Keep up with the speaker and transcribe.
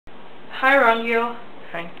Hi Rangel.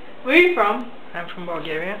 Hi, Where are you from? I'm from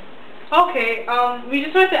Bulgaria. Okay, we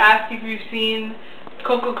just wanted to ask if you've seen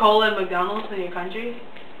Coca-Cola and McDonald's in your country.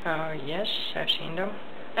 Yes, I've seen them.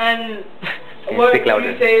 And Can you what speak would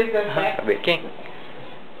louder? you say is the effect? Okay.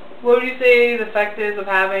 What would you say the effect is of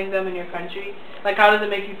having them in your country? Like, how does it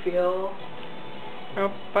make you feel?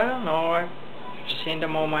 I don't know. I've seen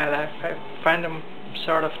them all my life. I find them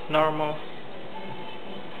sort of normal.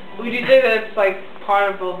 Would you say that it's like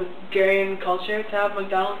part of Bulgarian culture to have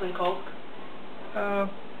McDonald's and Coke?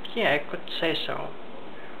 Yeah, I could say so.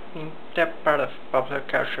 I mean, they're part of popular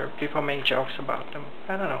culture. People make jokes about them.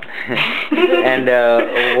 I don't know.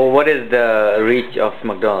 And what is the reach of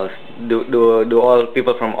McDonald's? Do all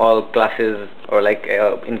people from all classes or like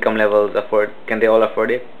income levels afford? Can they all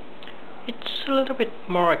afford it? It's a little bit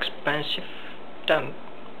more expensive than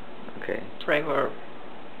regular.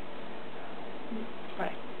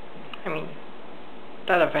 Right. I mean,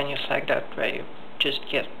 there are venues like that where you just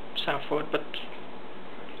get some food, but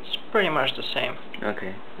it's pretty much the same.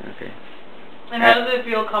 Okay. And how does it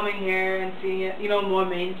feel coming here and seeing it, more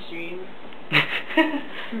mainstream? I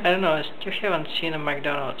don't know, I still haven't seen a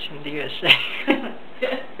McDonald's in the USA.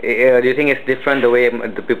 Do you think it's different the way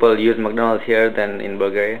the people use McDonald's here than in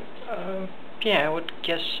Bulgaria? Yeah, I would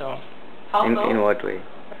guess so. How so? In what way?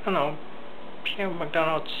 I don't know. Here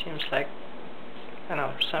McDonald's seems like, I don't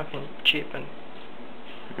know, something cheap, and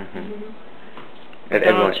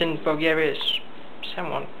McDonald's in Bulgaria is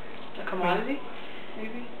somewhat a commodity,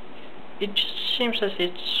 maybe? It just seems as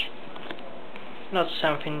it's not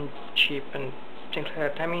something cheap and things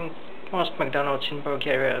like that. I mean, most McDonald's in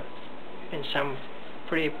Bulgaria are in some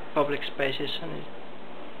pretty public spaces, and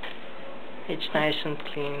it's nice and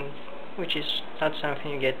clean, which is not something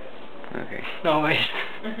you get always.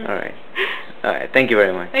 Alright. Thank you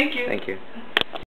very much. Thank you. Thank you.